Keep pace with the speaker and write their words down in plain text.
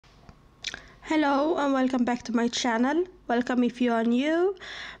Hello and welcome back to my channel. Welcome if you are new.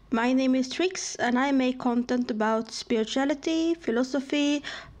 My name is Trix and I make content about spirituality, philosophy,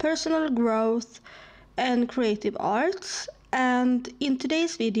 personal growth and creative arts. And in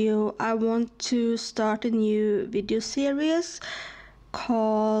today's video I want to start a new video series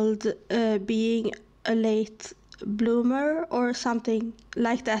called Being a Late Bloomer or something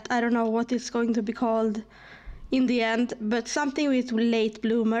like that. I don't know what it's going to be called in the end, but something with late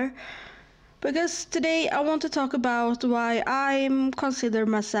bloomer. Because today I want to talk about why I consider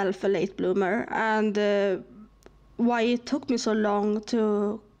myself a late bloomer and why it took me so long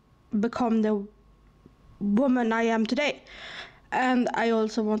to become the woman I am today. And I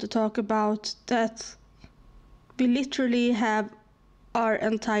also want to talk about that we literally have our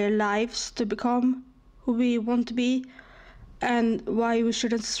entire lives to become who we want to be and why we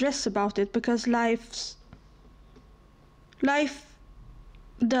shouldn't stress about it, because life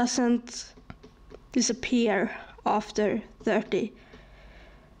doesn't disappear after 30.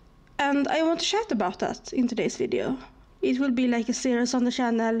 And I want to chat about that in today's video. It will be like a series on the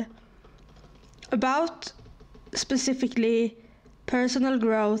channel about specifically personal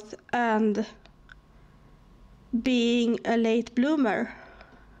growth and being a late bloomer,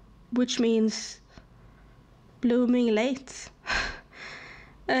 which means blooming late.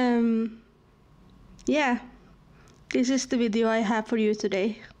 Yeah, this is the video I have for you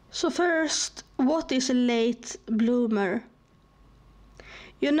today. So first, what is a late bloomer?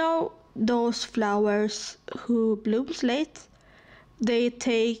 You know those flowers who blooms late? They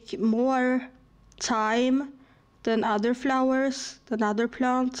take more time than other flowers, than other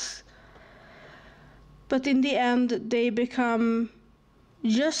plants. But in the end, they become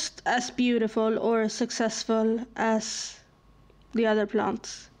just as beautiful or successful as the other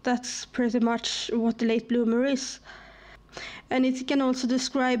plants. That's pretty much what the late bloomer is. And it can also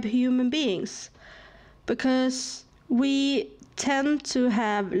describe human beings, because we tend to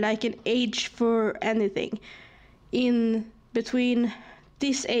have like an age for anything. In between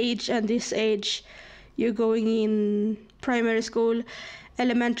this age and this age, you're going in primary school,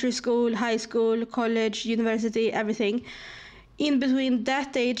 elementary school, high school, college, university, everything. In between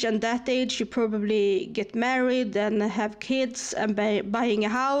that age and that age, you probably get married and have kids and buying a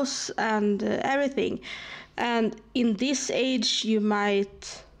house and everything. And in this age, you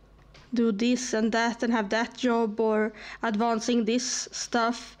might do this and that and have that job or advancing this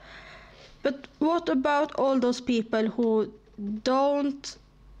stuff. But what about all those people who don't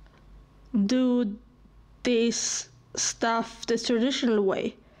do this stuff the traditional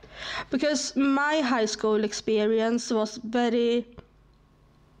way? Because my high school experience was very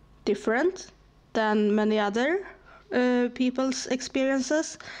different than many other people's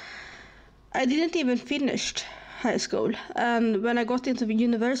experiences. I didn't even finish high school, and when I got into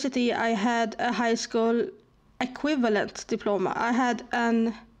university I had a high school equivalent diploma. I had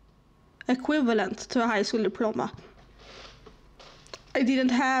an equivalent to a high school diploma. I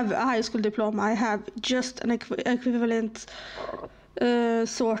didn't have a high school diploma, I have just an equivalent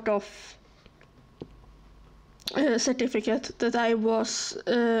sort of certificate that I was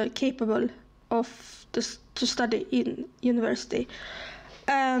capable of to study in university.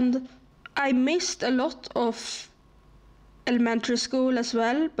 And I missed a lot of elementary school as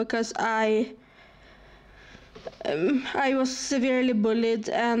well, because I was severely bullied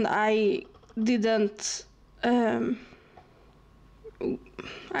and I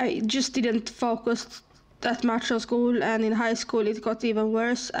just didn't focus that much on school, and in high school it got even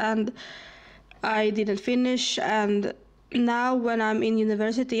worse and I didn't finish. And now when I'm in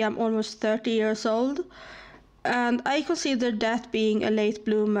university I'm almost 30 years old, and I consider that being a late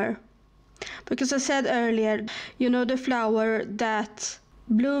bloomer. Because I said earlier, you know, the flower that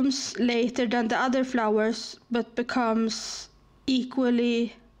blooms later than the other flowers but becomes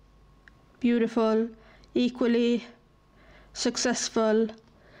equally beautiful, equally successful,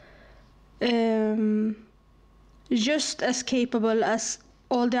 just as capable as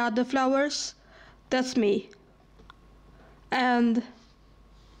all the other flowers. That's me. And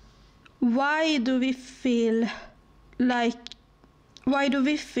why do we feel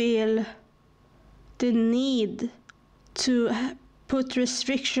the need to put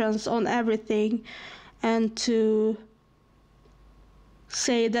restrictions on everything and to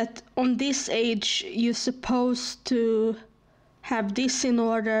say that on this age you're supposed to have this in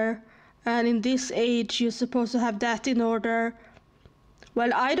order, and in this age you're supposed to have that in order?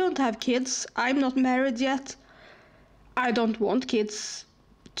 Well, I don't have kids, I'm not married yet, I don't want kids,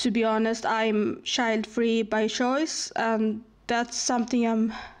 to be honest. I'm child-free by choice, and that's something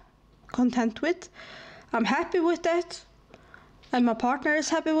I'm content with. I'm happy with that, and my partner is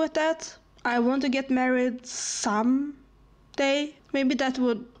happy with that. I want to get married someday. Maybe that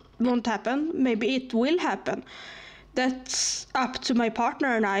won't happen. Maybe it will happen. That's up to my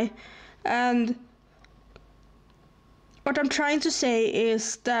partner and I. And what I'm trying to say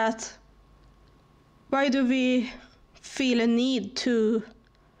is that why do we feel a need to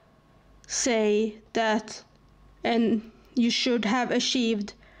say that and you should have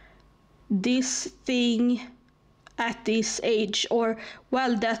achieved this thing at this age, or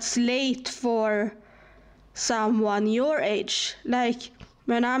well, that's late for someone your age. Like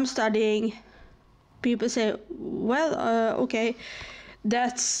when I'm studying, people say, well, okay,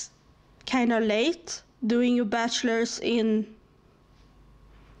 that's kind of late doing your bachelor's in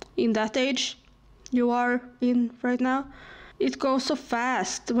that age you are in right now. It goes so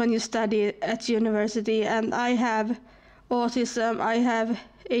fast when you study at university, and I have autism, I have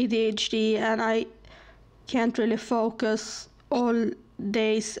ADHD, and I can't really focus all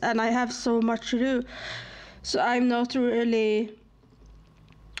days, and I have so much to do. So I'm not really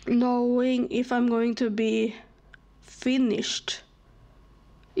knowing if I'm going to be finished,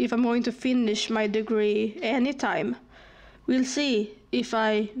 if I'm going to finish my degree anytime. We'll see if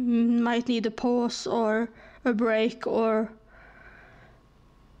I might need a pause or a break or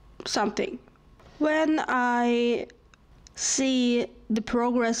something. When I see the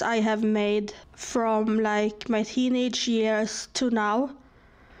progress I have made from like my teenage years to now,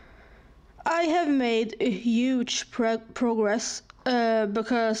 I have made a huge progress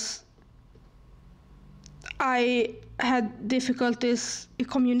because I had difficulties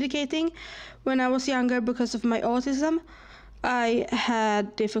communicating when I was younger because of my autism. I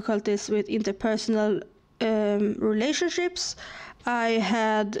had difficulties with interpersonal relationships. I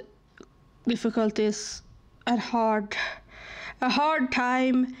had difficulties and a hard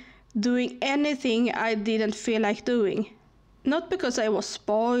time doing anything I didn't feel like doing. Not because I was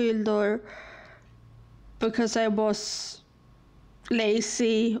spoiled or because I was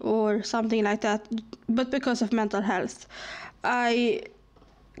lazy or something like that, but because of mental health. I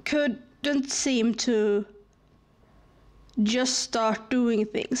couldn't seem to just start doing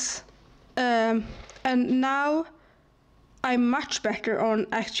things. And now I'm much better on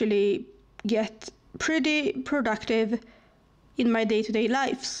actually get pretty productive in my day-to-day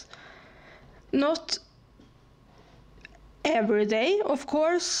lives. Not every day, of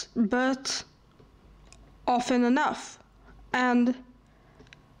course, but often enough. And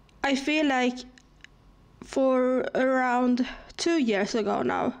I feel like for around 2 years ago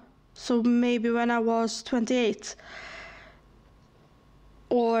now, so maybe when I was 28,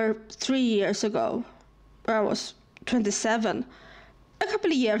 or 3 years ago, where I was 27, a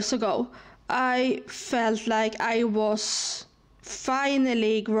couple of years ago, I felt like I was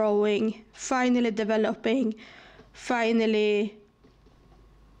finally growing, finally developing, finally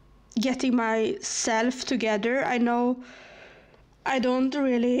getting myself together. I know I don't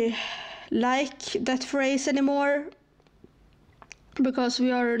really like that phrase anymore, because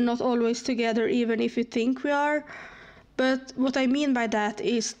we are not always together even if we think we are. But what I mean by that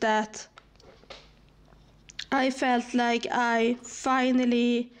is that I felt like I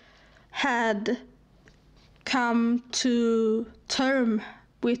finally had come to term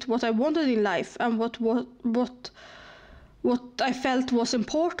with what I wanted in life and what I felt was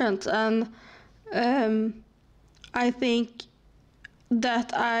important. And I think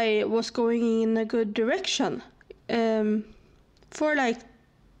that I was going in a good direction. For like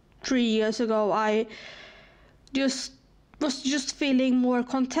 3 years ago, I was just feeling more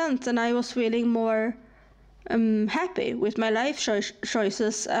content, and I was feeling more happy with my life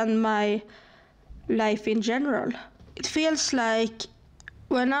choices and my life in general. It feels like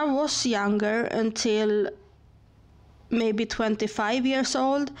when I was younger, until maybe 25 years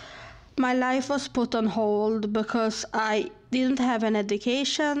old, my life was put on hold because I didn't have an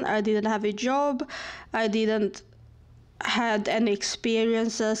education, I didn't have a job, I didn't had any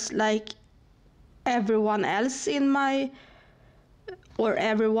experiences like everyone else had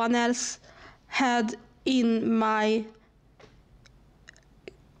in my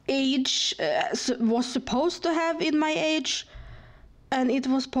age, was supposed to have in my age. And it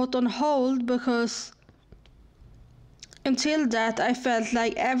was put on hold because until that I felt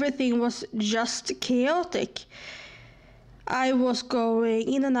like everything was just chaotic. I was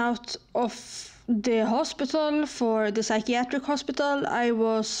going in and out of the hospital, for the psychiatric hospital. I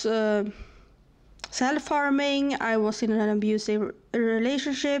was self-harming. I was in an abusive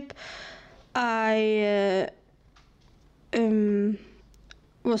relationship. I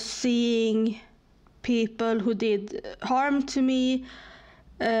was seeing people who did harm to me,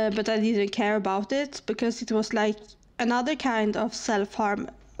 but I didn't care about it because it was like another kind of self-harm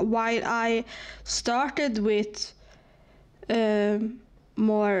while I started with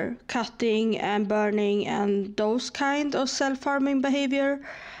more cutting and burning and those kind of self-harming behavior,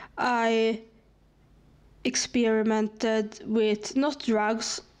 I experimented with, not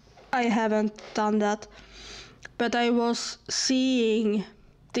drugs, I haven't done that, but I was seeing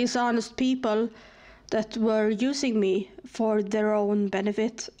dishonest people that were using me for their own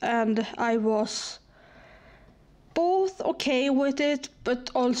benefit, and I was both okay with it but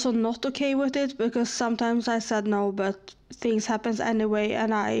also not okay with it, because sometimes I said no, but things happens anyway,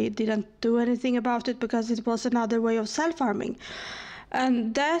 and I didn't do anything about it because it was another way of self-harming.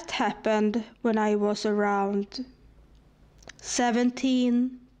 And that happened when I was around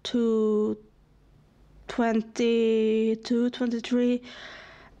 17 to 22, 23,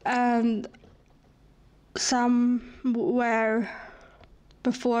 and somewhere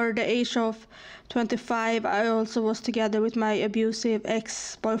before the age of 25, I also was together with my abusive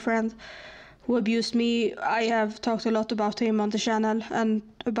ex-boyfriend who abused me. I have talked a lot about him on the channel and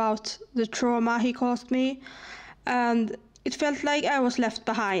about the trauma he caused me, and it felt like I was left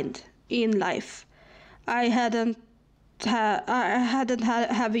behind in life. I hadn't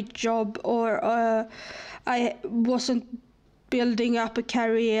have a job, or I wasn't building up a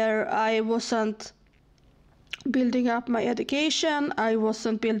career. I wasn't building up my education. I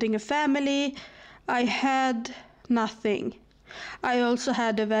wasn't building a family. I had nothing. I also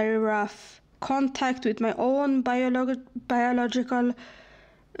had a very rough contact with my own biological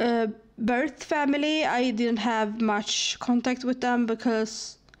birth family. I didn't have much contact with them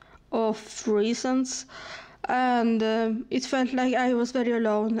because of reasons, and it felt like I was very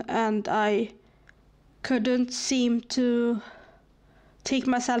alone, and I couldn't seem to take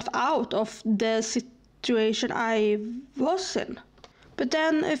myself out of the situation I was in. But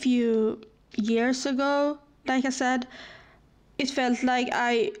then a few years ago, like I said, it felt like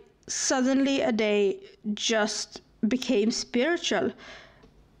I suddenly a day just became spiritual.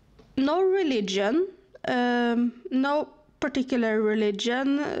 No religion, no particular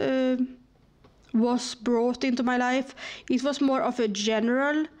religion was brought into my life. It was more of a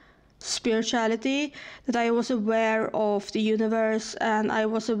general spirituality, that I was aware of the universe, and I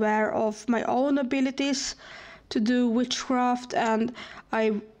was aware of my own abilities to do witchcraft, and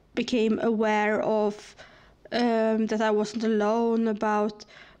I became aware of that I wasn't alone, about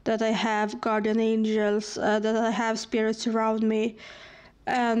that I have guardian angels, that I have spirits around me.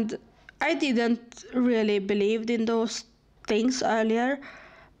 And I didn't really believed in those things earlier,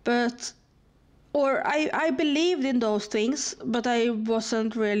 or I believed in those things, but I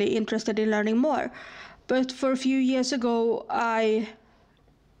wasn't really interested in learning more. But for a few years ago, I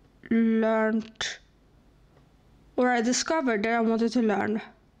discovered that I wanted to learn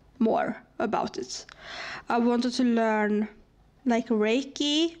more about it. I wanted to learn like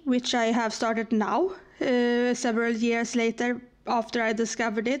Reiki, which I have started now, several years later after I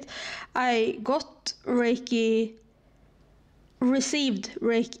discovered it. I received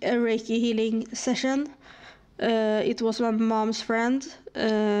a Reiki healing session. It was my mom's friend.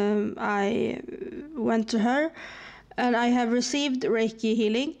 I went to her, and I have received Reiki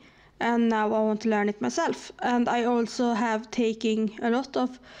healing, and now I want to learn it myself. And I also have taken a lot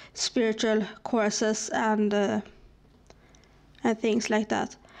of spiritual courses and things like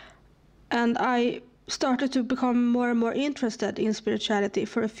that. And I started to become more and more interested in spirituality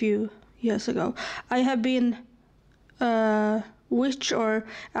for a few years ago. I have been witch, or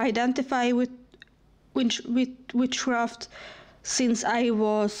identify with witchcraft, since I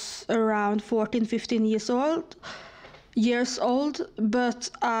was around 14-15 years old, but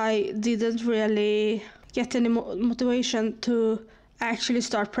I didn't really get any motivation to actually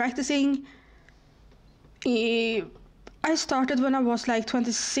start practicing. I started when I was like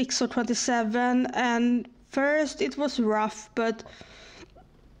 26 or 27, and first it was rough, but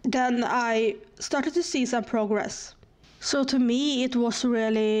then I started to see some progress. So to me, it was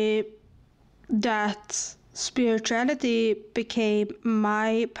really that spirituality became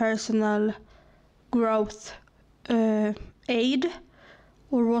my personal growth aid,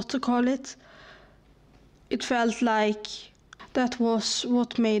 or what to call it. It felt like that was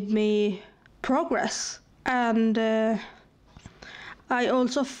what made me progress. And I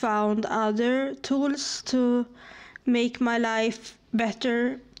also found other tools to make my life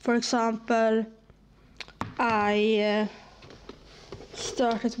better. For example, I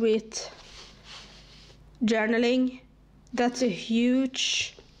started with journaling. That's a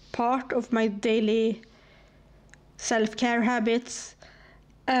huge part of my daily self-care habits,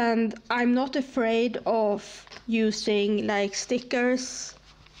 and I'm not afraid of using like stickers,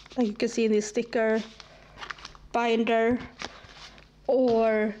 like you can see in this sticker binder,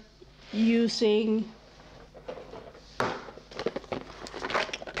 or using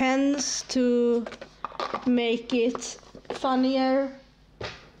pens to make it funnier,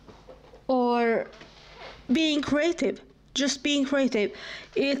 or being creative, just being creative.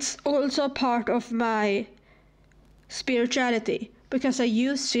 It's also part of my spirituality because I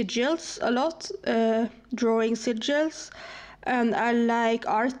use sigils a lot, drawing sigils, and I like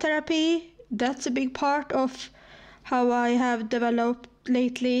art therapy. That's a big part of how I have developed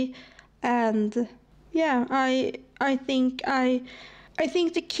lately. And yeah, I think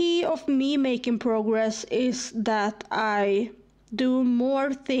the key of me making progress is that I do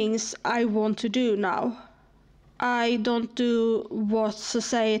more things I want to do now. I don't do what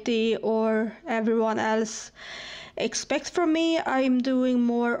society or everyone else expects from me. I'm doing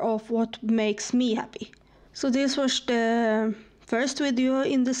more of what makes me happy. So this was the first video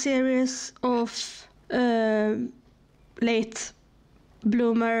in the series of late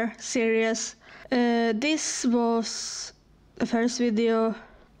bloomer series. This was the first video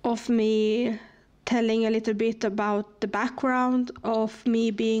of me telling a little bit about the background of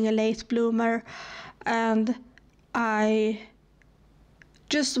me being a late bloomer, and I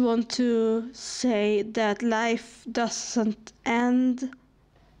just want to say that life doesn't end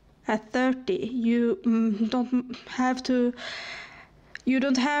at 30. You don't have to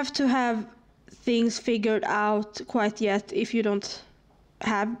have things figured out quite yet if you don't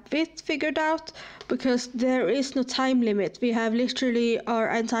have it figured out, because there is no time limit. We have literally our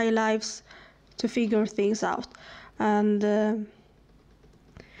entire lives to figure things out. And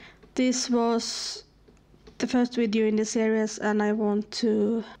this was the first video in the series, and I want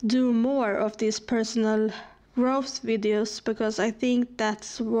to do more of these personal growth videos because I think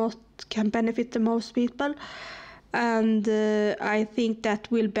that's what can benefit the most people, and I think that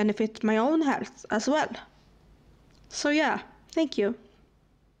will benefit my own health as well. So yeah, thank you.